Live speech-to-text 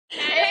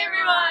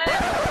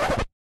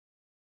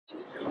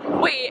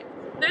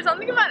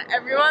something about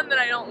everyone that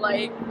I don't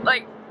like.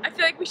 Like, I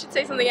feel like we should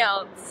say something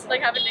else.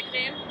 Like have a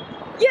nickname?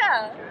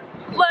 Yeah.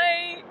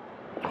 Like...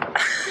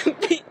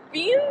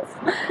 Beans?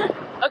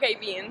 Okay,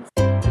 Beans.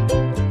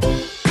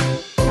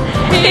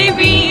 Hey,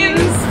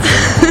 Beans!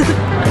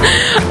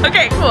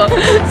 Okay, cool.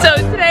 So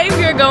today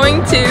we are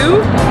going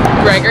to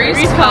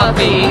Gregorys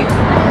Coffee.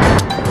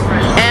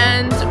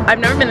 And I've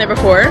never been there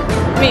before.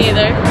 Me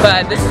either.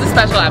 But this is a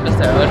special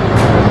episode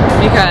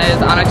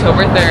because on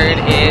October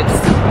 3rd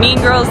it's Mean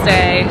Girls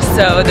Day,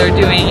 so they're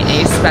doing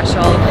a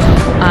special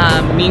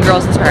Mean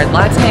Girls inspired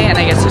latte, and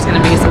I guess there's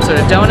going to be some sort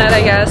of donut,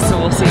 I guess, so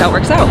we'll see how it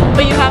works out.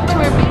 But you have to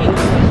wear pink.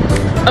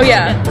 Oh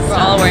yeah, We're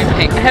all wearing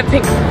pink. I have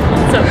pink.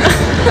 So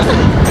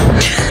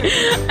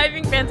I have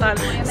pink pants on.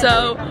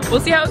 So we'll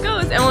see how it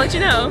goes and we'll let you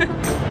know.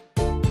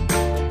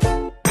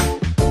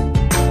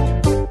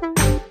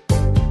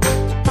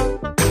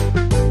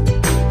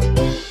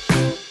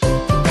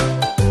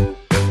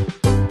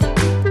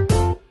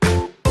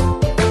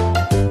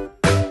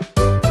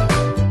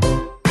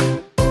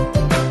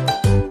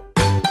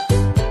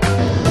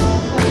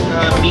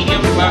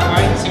 Medium, flat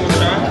white, single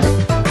shot.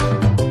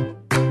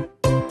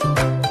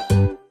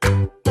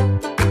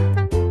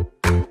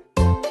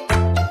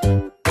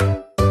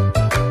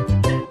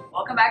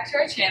 Welcome back to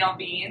our channel,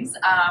 Beans.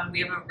 We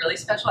have a really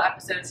special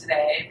episode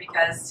today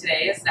because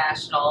today is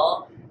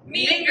National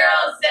Mean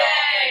Girls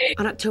Day!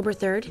 On October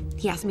 3rd,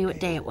 he asked me what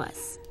day it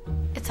was.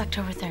 It's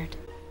October 3rd.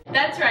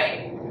 That's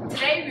right.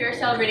 Today we are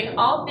celebrating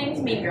all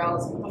things Mean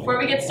Girls. Before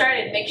we get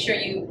started, make sure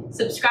you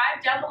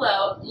subscribe down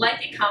below,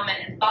 like and comment,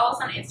 and follow us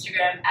on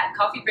Instagram at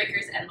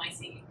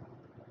CoffeeBreakersNYC.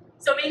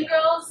 So Mean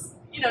Girls,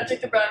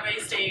 took the Broadway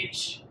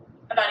stage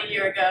about a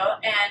year ago,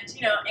 and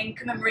in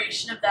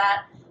commemoration of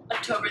that,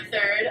 October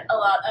 3rd, a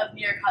lot of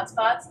New York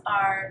hotspots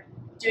are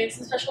doing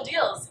some special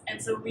deals, and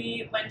so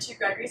we went to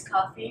Gregorys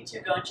Coffee to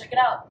go and check it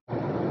out.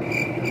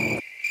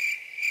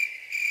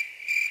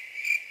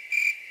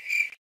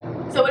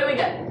 So what do we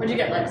get? What'd you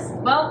get, Lex?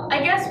 Well,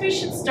 I guess we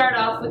should start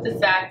off with the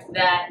fact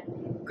that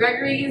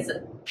Gregorys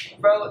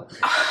wrote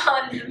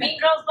on the Mean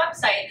Girls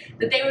website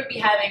that they would be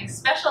having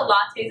special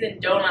lattes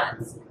and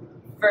donuts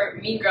for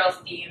Mean Girls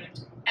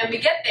themed. And we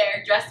get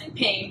there dressed in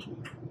pink,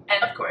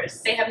 and Of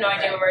course. they have no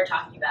idea what we're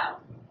talking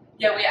about.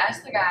 Yeah, we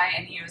asked the guy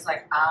and he was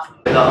like, Yeah,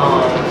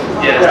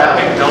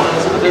 pink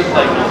donuts with it,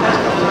 like.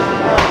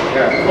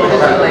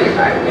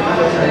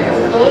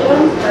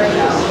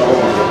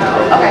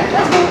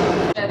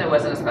 there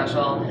wasn't a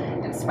special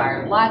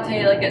inspired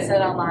latte like it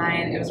said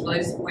online. It was really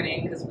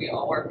disappointing because we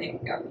all wore pink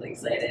and got really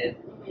excited.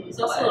 It's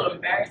also a little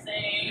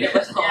embarrassing. It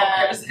was all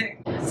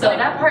embarrassing. So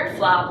that part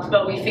flopped,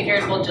 but we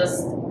figured we'll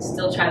just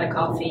still try the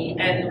coffee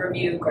and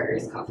review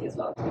Gregorys coffee as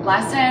well.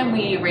 Last time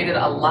we rated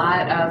a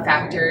lot of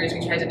factors.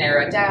 We tried to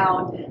narrow it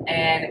down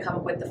and come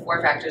up with the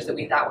 4 factors that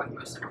we thought were the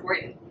most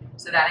important.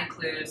 So that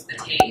includes the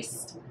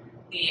taste,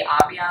 the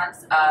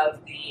ambiance of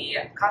the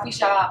coffee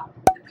shop,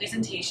 the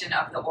presentation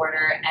of the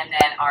order, and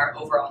then our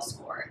overall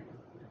score.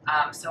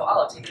 So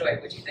Olive, take it away.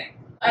 What do you think?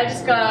 I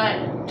just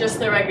got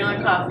the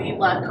regular coffee,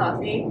 black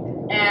coffee,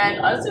 and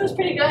honestly it was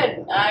pretty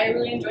good. I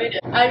really enjoyed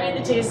it. I made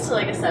the taste to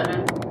like a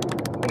 7.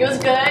 It was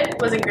good,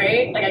 wasn't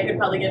great, like I could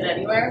probably get it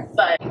anywhere,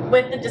 but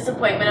with the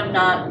disappointment of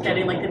not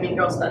getting like the Mean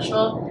Girl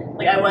special,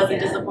 like I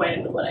wasn't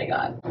disappointed with what I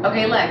got.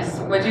 Okay, Lex,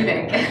 what do you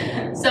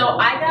think? So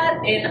I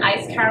got an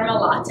iced caramel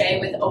latte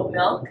with oat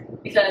milk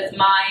because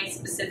my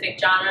specific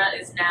genre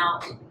is now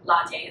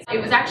lattes.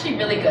 It was actually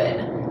really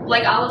good.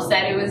 Like Olive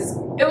said, it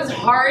was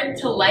hard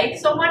to like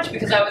so much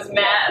because I was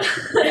mad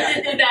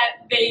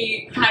that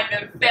they kind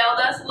of failed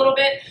us a little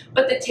bit,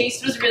 but the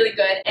taste was really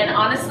good. And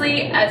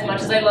honestly, as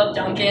much as I love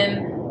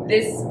Dunkin',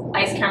 this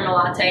iced caramel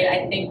latte,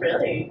 I think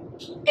Really?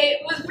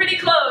 it was pretty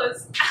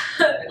close.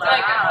 It's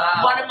like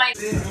one of my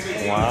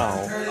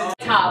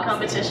top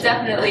Competition.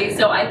 definitely.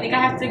 So I think I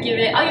have to give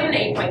it. I'll give it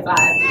an 8.5.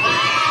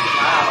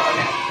 Wow,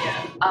 okay.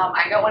 Yeah.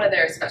 I got one of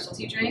their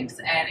specialty drinks,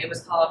 and it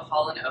was called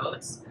Hall &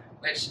 Oats,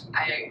 which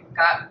I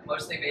got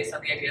mostly based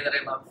on the idea that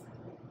I love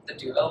the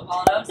duo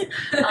Hall & Oats.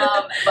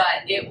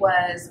 But it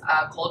was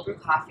cold brew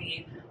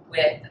coffee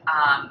with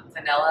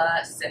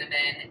vanilla,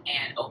 cinnamon,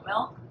 and oat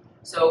milk.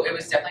 So it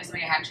was definitely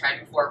something I hadn't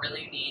tried before,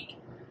 really unique.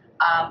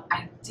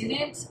 I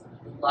didn't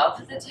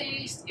love the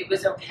taste. It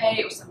was okay.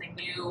 It was something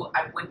new.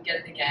 I wouldn't get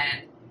it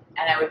again,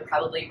 and I would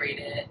probably rate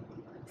it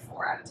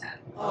 4 out of 10.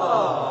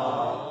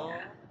 Aww.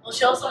 Well,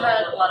 she also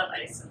had a lot of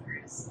ice in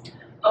hers.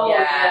 Oh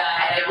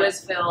yeah, and it was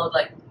filled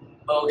like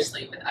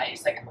mostly with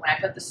ice. Like when I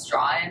put the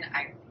straw in,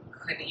 I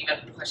couldn't even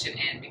push it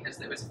in because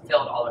it was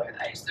filled all over with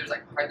ice. There was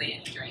like hardly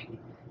any drink.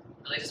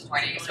 Really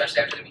disappointing,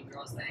 especially after the Mean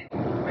Girls thing.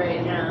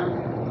 Right. Yeah.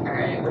 All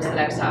right, what's the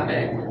next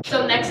topic?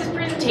 So next is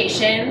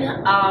presentation.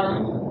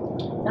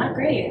 Not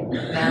great.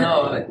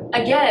 No.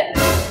 Again,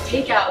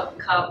 takeout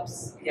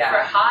cups Yeah. for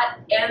hot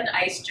and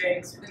iced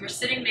drinks. We were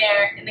sitting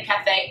there in the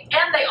cafe,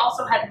 and they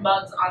also had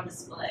mugs on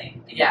display.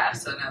 Yeah,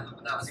 so no,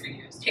 that was good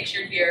news.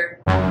 Pictured here.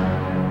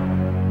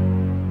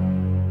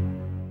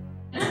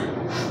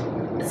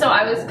 So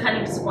I was kind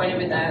of disappointed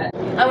with that.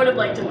 I would have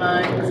liked a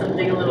mug,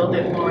 something a little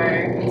bit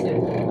more. Me too.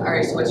 All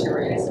right, so what's your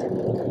rating?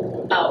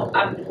 Oh,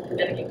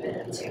 gonna give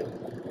it a 2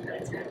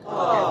 out of 10.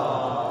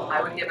 I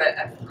would give it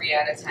a 3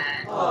 out of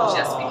 10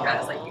 just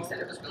because, like you said,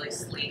 it was really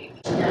sleek.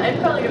 Yeah, I'd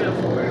probably give it a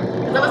 4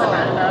 because I wasn't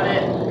mad about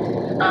it.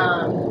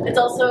 It's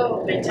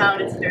also Midtown,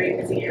 it's a very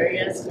busy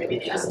area, so maybe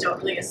they just don't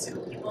really assume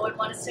people would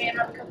want to stay and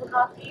have a cup of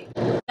coffee.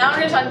 Now we're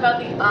going to talk about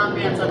the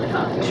ambiance of the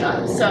coffee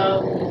shop.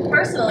 So,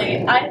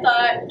 personally, I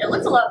thought it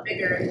looked a lot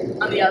bigger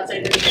on the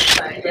outside than the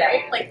inside,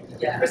 right? Like,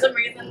 for some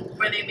reason,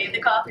 where they made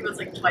the coffee was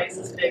like twice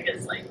as big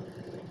as like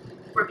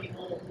where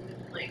people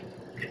like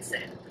could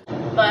sit.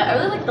 But I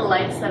really like the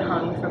lights that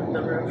hung from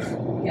the roof.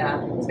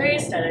 Yeah. It was very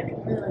aesthetic. I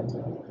really liked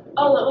it.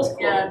 Oh, that was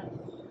cool. Yeah.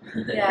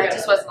 Yeah, it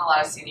just wasn't a lot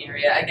of seating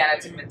area. Again,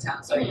 it's in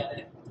Midtown, so I get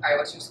it. Alright,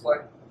 what's your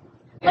score?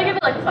 I give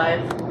it like a 5.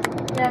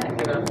 Yeah, I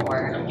give it a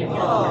 4. I'm giving it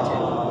a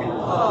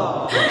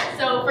 4 too.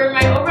 So for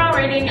my overall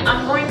rating,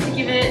 I'm going to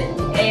give it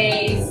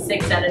a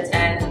 6 out of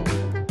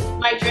 10.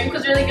 My drink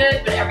was really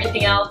good, but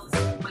everything else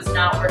was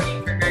not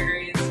working for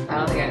Gregorys. I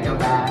don't think I'd go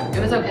back. It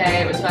was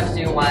okay. It was fun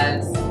to do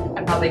once.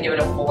 I'd probably give it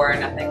a 4.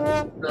 Nothing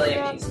really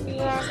amazed me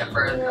except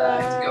for the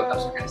to-go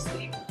cups were kind of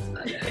sleek.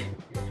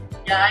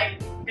 Yeah,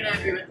 I'm gonna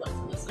agree with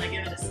Melissa. I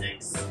give it a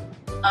 6.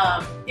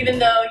 Even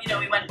though, you know,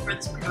 we went for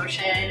this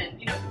promotion and,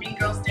 you know, Green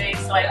Girls Day,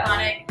 so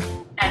iconic,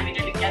 and we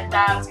didn't get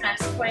that, it was kind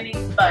of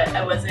disappointing, but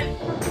I wasn't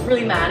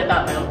really mad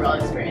about my overall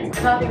experience.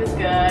 The coffee was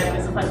good, it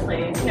was a fun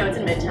place, you know, it's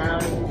in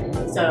Midtown,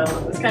 so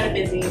it was kind of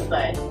busy,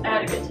 but I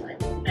had a good time.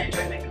 I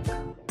enjoyed my cup of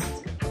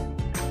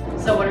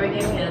coffee. So what are we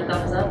giving it? A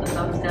thumbs up, a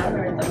thumbs down,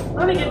 or a thumbs up? I'm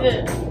gonna give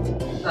it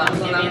a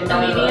medium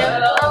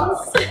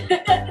thumbs.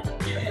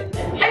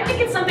 I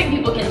think it's something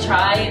people can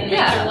try and make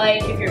your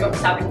life if you're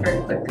stopping for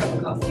a quick cup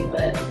of coffee,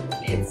 but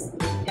it's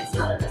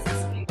not a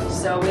necessity.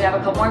 So we have a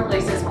couple more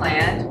places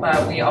planned,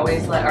 but we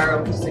always let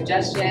our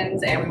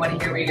suggestions and we want to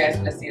hear where you guys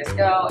want to see us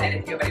go and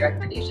if you have any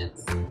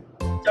recommendations.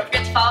 Don't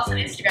forget to follow us on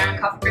Instagram at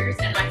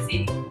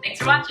CoffeeBreakersNYC. Thanks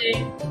for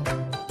watching.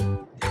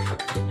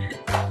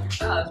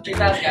 That was pretty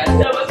fast, guys.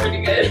 That was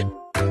pretty good.